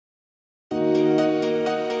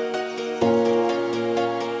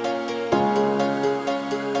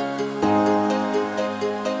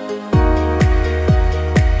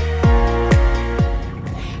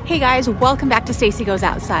guys, welcome back to Stacy Goes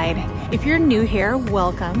Outside. If you're new here,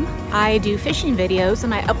 welcome. I do fishing videos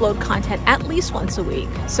and I upload content at least once a week.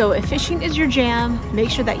 So if fishing is your jam,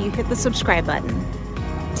 make sure that you hit the subscribe button.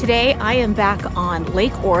 Today I am back on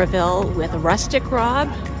Lake Oroville with Rustic Rob,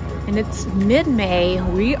 and it's mid-May.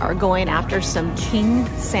 We are going after some king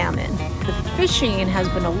salmon. The fishing has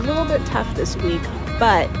been a little bit tough this week,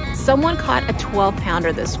 but someone caught a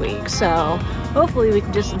 12-pounder this week, so hopefully we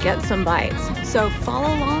can just get some bites. So follow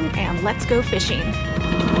along and let's go fishing.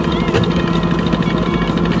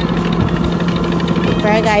 All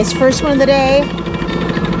right guys, first one of the day. I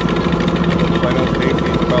know Stacy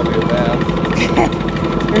is probably a bass.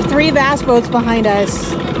 There are 3 bass boats behind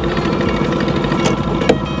us.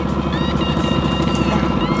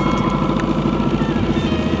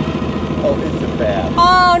 Oh, it's a bass.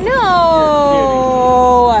 Oh no!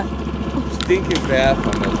 Stinking bass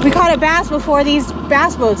on this. We caught a bass before these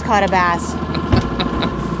bass boats caught a bass.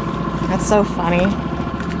 That's so funny.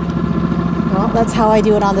 Well, that's how I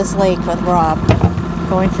do it on this lake with Rob.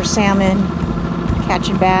 Going for salmon,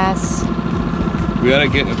 catching bass. We gotta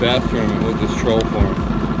get in a bass tournament with this troll for him.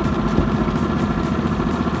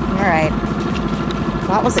 All right. Well,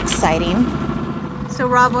 that was exciting. So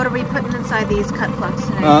Rob, what are we putting inside these cut plugs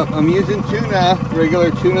today? I'm using tuna,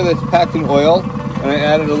 regular tuna that's packed in oil, and I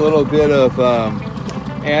added a little bit of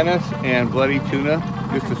anise and bloody tuna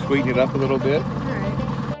just to sweeten it up a little bit.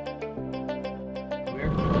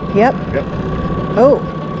 Yep. Yep. Oh,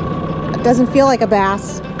 it doesn't feel like a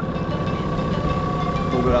bass.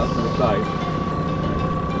 Hold it out to the side.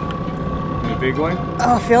 And a big one?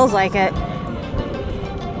 Oh, it feels like it.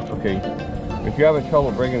 Okay. If you're having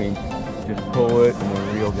trouble bringing him, just pull it and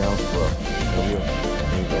then reel down slow. There you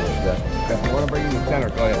go like that. If you want to bring him in the center,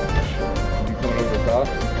 go ahead. You coming over the top?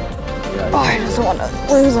 Yeah. Oh, I just don't want to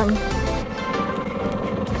lose him.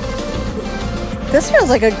 This feels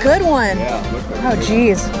like a good one. Yeah, looks like oh,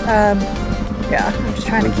 geez. Yeah, I'm just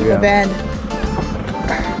trying to keep a bend.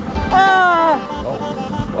 Ah! Oh,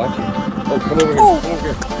 watch it. Oh, come over here. Oh. Come over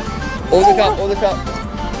here. Hold the top, hold the top.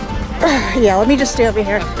 Yeah, let me just stay over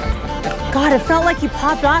here. God, it felt like you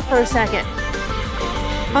popped off for a second.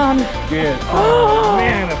 Good. Oh,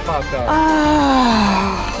 man, it popped off.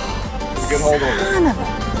 Oh. Good hold over. Son of a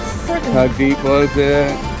freaking... How deep was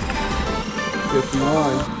it? 51.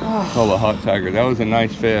 Oh, the hot tiger. That was a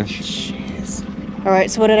nice fish. Jeez. All right,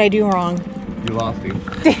 so what did I do wrong? You lost him.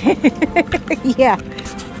 Yeah,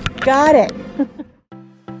 got it.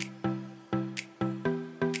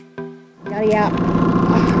 Got it out.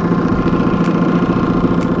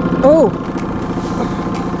 Oh.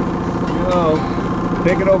 No.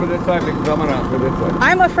 Take it over this side because I'm gonna go this way.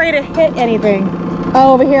 I'm afraid to hit anything.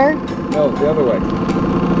 Oh, over here? No, the other way.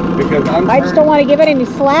 Because I just don't want to give it any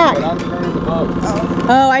slack. But I'm turning the boat.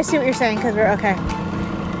 Oh, I see what you're saying, because we're okay.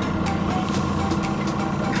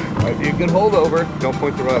 Right, you can hold over. Don't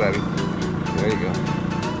point the rod at him. There you go.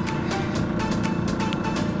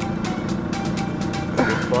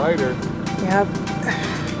 Good fighter. Yep.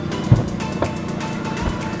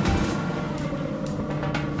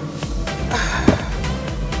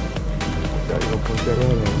 You don't point that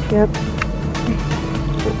rod at him. Yep.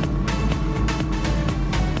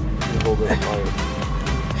 You hold it higher.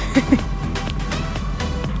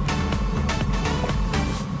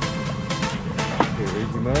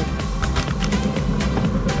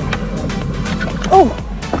 Oh!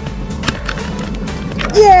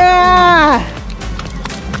 Yeah!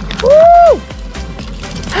 Woo!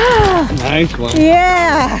 Nice one.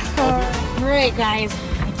 Yeah! Great, guys.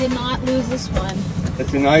 I did not lose this one.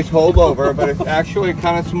 It's a nice holdover, but it's actually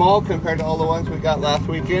kind of small compared to all the ones we got last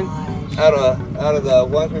weekend. Out of the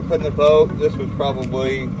ones we put in the boat, this was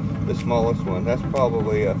probably the smallest one. That's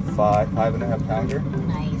probably a 5.5 pounder.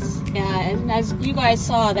 Nice. Yeah, and as you guys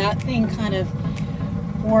saw, that thing kind of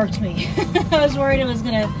worked me. I was worried it was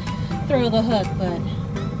gonna throw the hook, but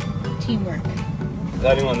teamwork.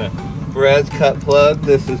 Got him on the Brad's cut plug.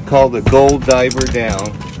 This is called the Gold Diver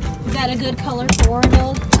Down. Is that a good color for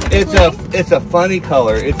Oroville? It's a funny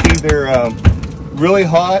color. It's either really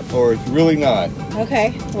hot or it's really not.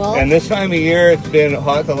 Okay, well. And this time of year, it's been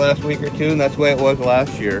hot the last week or two, and that's the way it was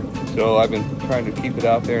last year. So I've been trying to keep it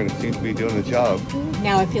out there, and it seems to be doing the job.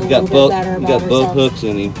 Now I feel a little bit better about got both hooks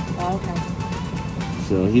in him. Oh, okay.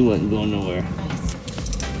 So he wasn't going nowhere. Nice.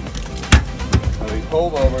 So these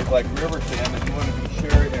holdovers, like river salmon, you want to be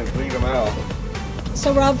sure and bleed them out.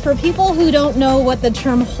 So Rob, for people who don't know what the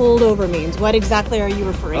term holdover means, what exactly are you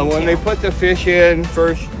referring to? When they put the fish in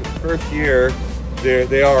first year,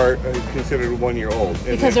 they are considered 1 year old.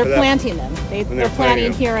 And because they're planting them. They're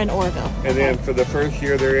planting here in Oroville. And then for the first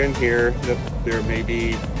year they're in here, there may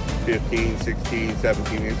be 15, 16,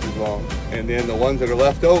 17 inches long. And then the ones that are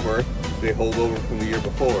left over, they hold over from the year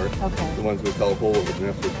before. Okay. The ones we call holdovers, and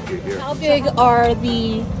that's what you get here. How big are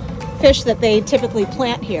the fish that they typically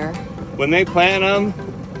plant here? When they plant them,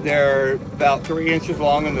 they're about 3 inches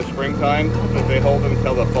long in the springtime. If they hold them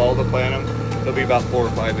until the fall to plant them, they'll be about 4 or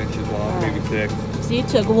 5 inches long, maybe 6. So you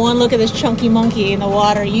took one look at this chunky monkey in the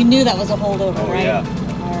water. You knew that was a holdover, right? Yeah.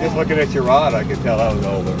 Just looking at your rod, I could tell that was a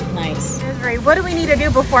holdover. Nice. What do we need to do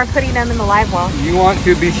before putting them in the live well? You want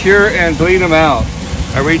to be sure and bleed them out.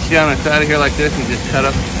 I reach down inside of here like this and just cut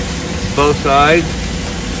up both sides.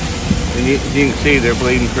 And you can see they're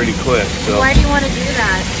bleeding pretty quick. So why do you want to do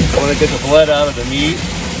that? I want to get the blood out of the meat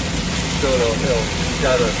so it'll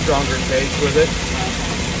got a stronger taste with it.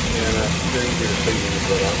 And it's easier to clean the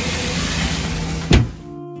blood out.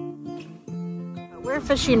 We're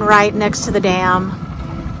fishing right next to the dam.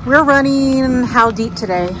 We're running how deep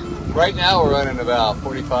today? Right now we're running about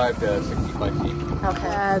 45 to 65 feet.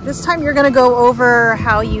 Okay. This time you're going to go over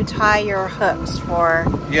how you tie your hooks for...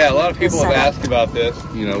 Yeah, a lot of people have asked about this,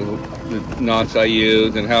 you know, the knots I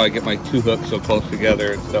use and how I get my 2 hooks so close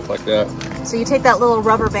together and stuff like that. So you take that little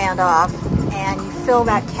rubber band off and you fill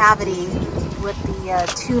that cavity with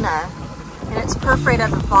the tuna, and it's perforated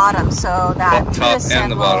at the bottom so that Both tuna top scent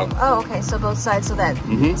and the will, bottom. Oh, okay, so both sides, so that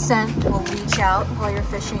scent will leach out while you're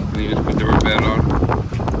fishing. And you just put the rubber band on.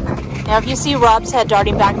 Now, if you see Rob's head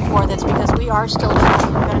darting back and forth, it's because we are still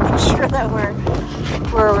fishing. We're going to make sure that we're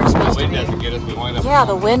where we're supposed to be. The wind doesn't get us. We wind up. Yeah,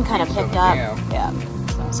 the wind kind of picked up. Yeah.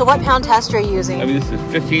 So what pound test are you using? I mean, this is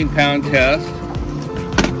 15-pound test.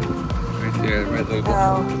 Right there, right there.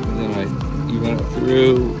 Oh. And then you run it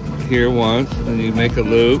through here once, and you make a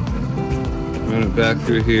loop. Run it back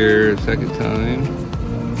through here a second time.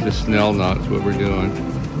 The snell knot is what we're doing.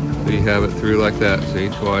 So you have it through like that, see,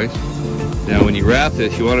 twice. Now when you wrap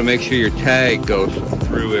this, you want to make sure your tag goes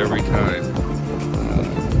through every time.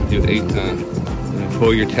 Do 8 times. And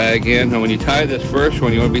pull your tag in. Now when you tie this first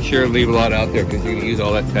one, you want to be sure to leave a lot out there because you're going to use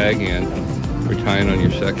all that tag in for tying on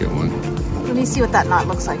your second one. Let me see what that knot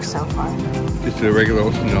looks like so far. Just a regular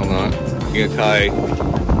old snell knot. You're going to tie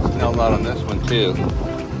a snell knot on this one too. Do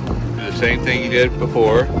the same thing you did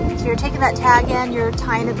before. So you're taking that tag in, you're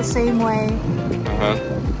tying it the same way.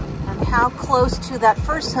 How close to that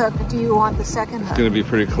first hook do you want the second hook? It's going to be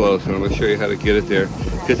pretty close, and I'm going to show you how to get it there.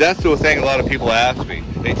 Because that's the thing a lot of people ask me.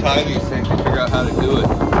 They tie these things to figure out how to do it.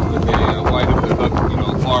 But they wind up the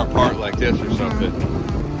hook, far apart like this or something.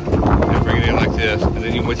 And bring it in like this. And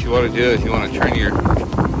then what you want to do is you want to turn your first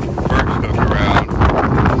hook around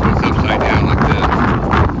so it's upside down like this.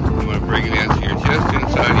 You want to bring it in so you're just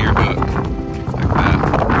inside of your hook. Like that.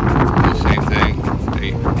 Do the same thing.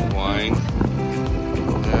 They wind.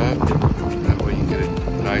 That way you get it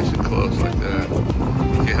nice and close like that.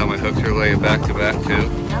 See how my hooks are laying back to back too? Yep.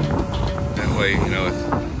 That way, it's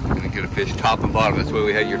going to get a fish top and bottom. That's the way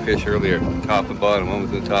we had your fish earlier. Top and bottom. One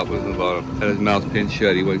was in the top, one was in the bottom. Had his mouth pinned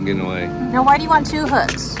shut. He wasn't getting away. Now, why do you want 2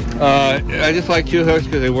 hooks? I just like 2 hooks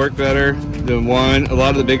because they work better than one. A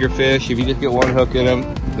lot of the bigger fish, if you just get 1 hook in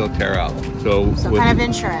them, they'll tear out. So kind of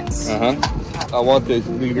insurance. I want the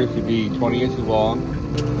leaders to be 20 inches long.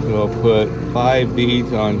 So I'll put 5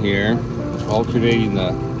 beads on here, alternating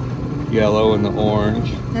the yellow and the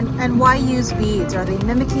orange. And why use beads? Are they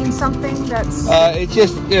mimicking something that's... It's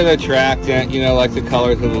just an attractant, like the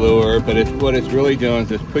colors of the lure, but what it's really doing is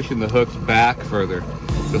just pushing the hooks back further.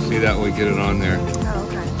 You'll see that when we get it on there. Oh,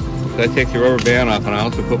 okay. So I take the rubber band off, and I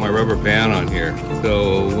also put my rubber band on here.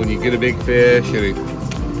 So when you get a big fish and it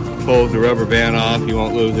pulls the rubber band off, you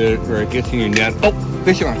won't lose it, or it gets in your net. Oh,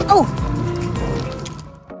 fish on. Oh!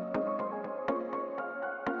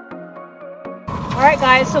 Alright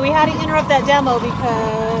guys, so we had to interrupt that demo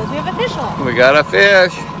because we have a fish on. We got a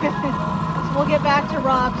fish. So we'll get back to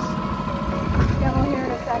Rob's demo here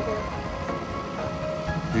in a second.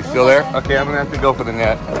 You still there? Okay, I'm going to have to go for the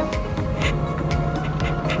net.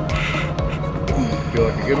 Feel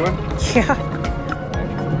like a good one? Yeah.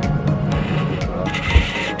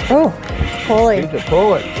 Oh, holy. Need to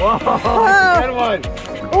pull it. Whoa, that's a good one.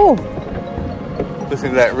 Oh. Listen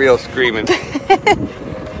to that reel screaming.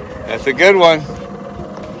 That's a good one.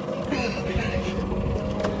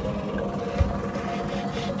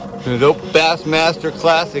 The dope Bassmaster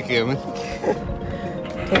Classic him.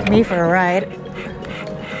 Take me for a ride.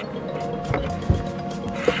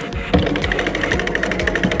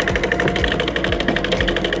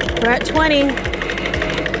 We're at 20.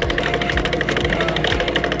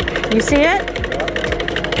 You see it?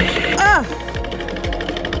 Oh.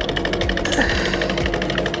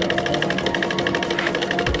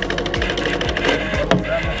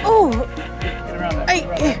 Oh. Get around that.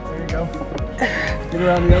 There you go. Get it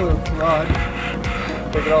around the other rod.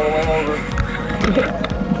 Take it all the way over.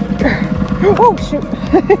 Oh, shoot.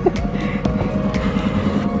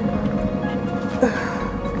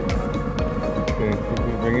 Okay,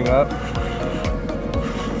 bring it up.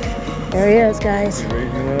 There he is, guys.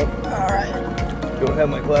 Raising it up. All right. Don't have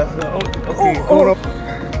my glasses on. Okay, going up.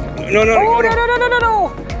 No. No.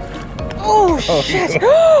 Oh, shit.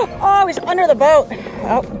 Oh, he's under the boat.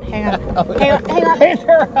 Oh, hang on. Hang on.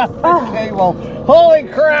 Okay, well, holy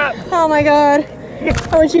crap. Oh my God.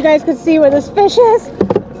 I wish you guys could see where this fish is.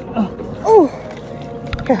 Oh.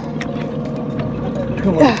 Here.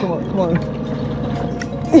 Come on.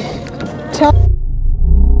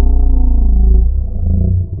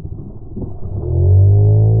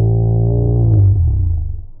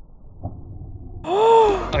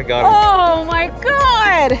 I got him. Oh my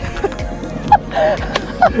God.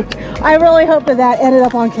 I really hope that ended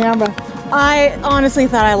up on camera. I honestly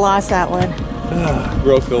thought I lost that one.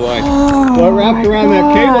 Broke the line. Oh, well, it wrapped around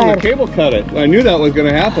that cable and the cable cut it. I knew that was going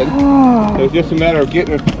to happen. Oh. It was just a matter of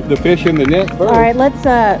getting the fish in the net first. All right, let's,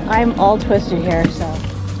 I'm all twisted here, so.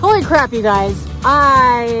 Holy crap, you guys.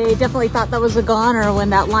 I definitely thought that was a goner when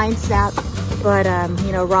that line snapped. But,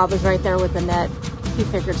 you know, Rob was right there with the net. He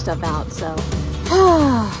figured stuff out, so.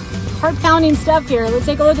 Heart pounding stuff here. Let's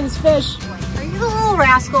take a look at this fish. Are you the little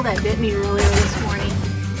rascal that bit me earlier this morning?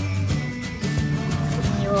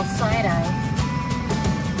 Giving me a little side eye.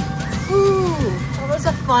 Ooh, that was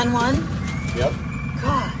a fun one. Yep.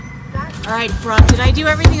 God. All right, Rob, did I do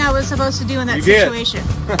everything I was supposed to do in that situation?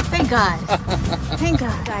 Thank God. Thank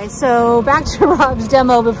God, guys. So back to Rob's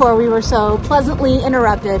demo before we were so pleasantly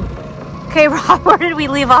interrupted. Okay, Rob, where did we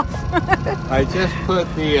leave off? I just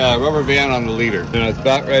put the rubber band on the leader, and I was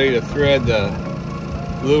about ready to thread the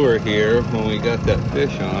lure here when we got that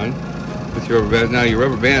fish on. With your rubber band. Now your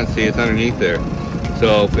rubber band, see, it's underneath there.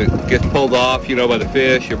 So if it gets pulled off, you know, by the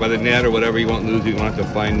fish or by the net or whatever, you won't lose it. You won't have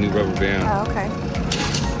to find a new rubber band. Oh, okay.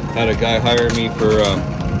 Had a guy hire me for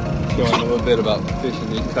showing a little bit about fishing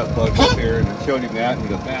these cut plugs up here, and I showed him that, and he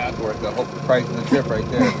goes, "That's worth the whole price of the trip right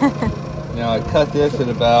there." Now I cut this at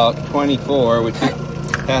about 24, which just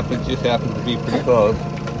happens to be pretty close,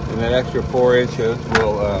 and that extra 4 inches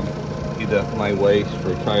will be my waist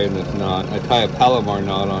for tying this knot. I tie a Palomar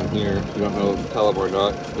knot on here. If you don't know the Palomar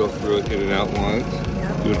knot, go through it, in and out once.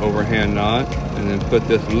 Do an overhand knot, and then put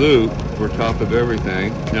this loop over top of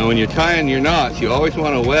everything. Now when you're tying your knots, you always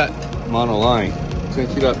want a wet monoline.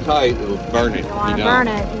 Since you got tight, it'll burn it. You want to burn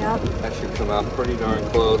it, yep. That should come out pretty darn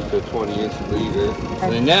close to a 20-inch leader.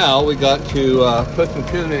 Okay. And now we got to put some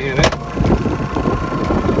tuna in it.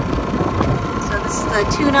 So this is the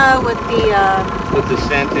tuna with the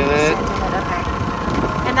scent in it. Okay.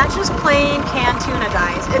 And that's just plain canned tuna,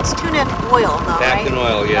 guys. It's tuna in oil, though, Packed in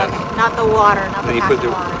oil, yes. Okay. Not the water, not the Then you put the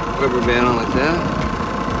rubber band on like that.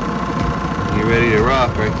 You're ready to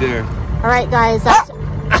rock right there. All right, guys. That's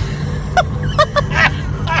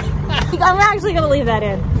I'm actually going to leave that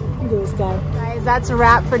in. Look at this guy. Guys, that's a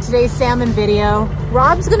wrap for today's salmon video.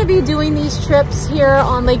 Rob's going to be doing these trips here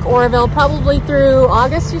on Lake Oroville probably through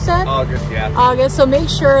August, you said? August, yeah. August, so make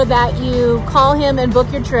sure that you call him and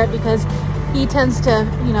book your trip because he tends to,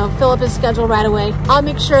 you know, fill up his schedule right away. I'll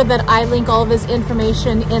make sure that I link all of his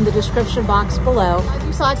information in the description box below. As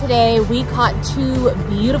you saw today, we caught 2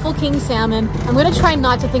 beautiful king salmon. I'm going to try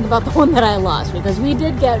not to think about the one that I lost because we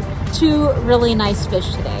did get 2 really nice fish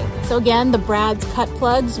today. So again, the Brad's cut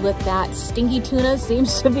plugs with that stinky tuna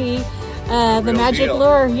seems to be the magic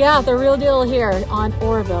lure. Yeah, the real deal here on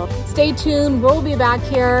Oroville. Stay tuned. We'll be back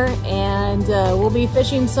here and we'll be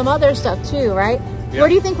fishing some other stuff too, right? Yep. Where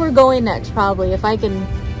do you think we're going next, probably, if I can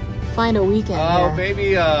find a weekend here?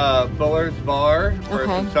 Maybe Buller's Bar for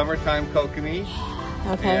some summertime kokanee.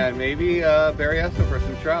 Okay. And maybe Berryessa for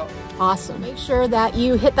some trout. Awesome. Make sure that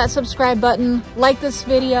you hit that subscribe button, like this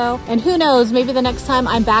video, and who knows, maybe the next time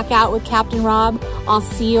I'm back out with Captain Rob, I'll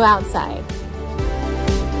see you outside.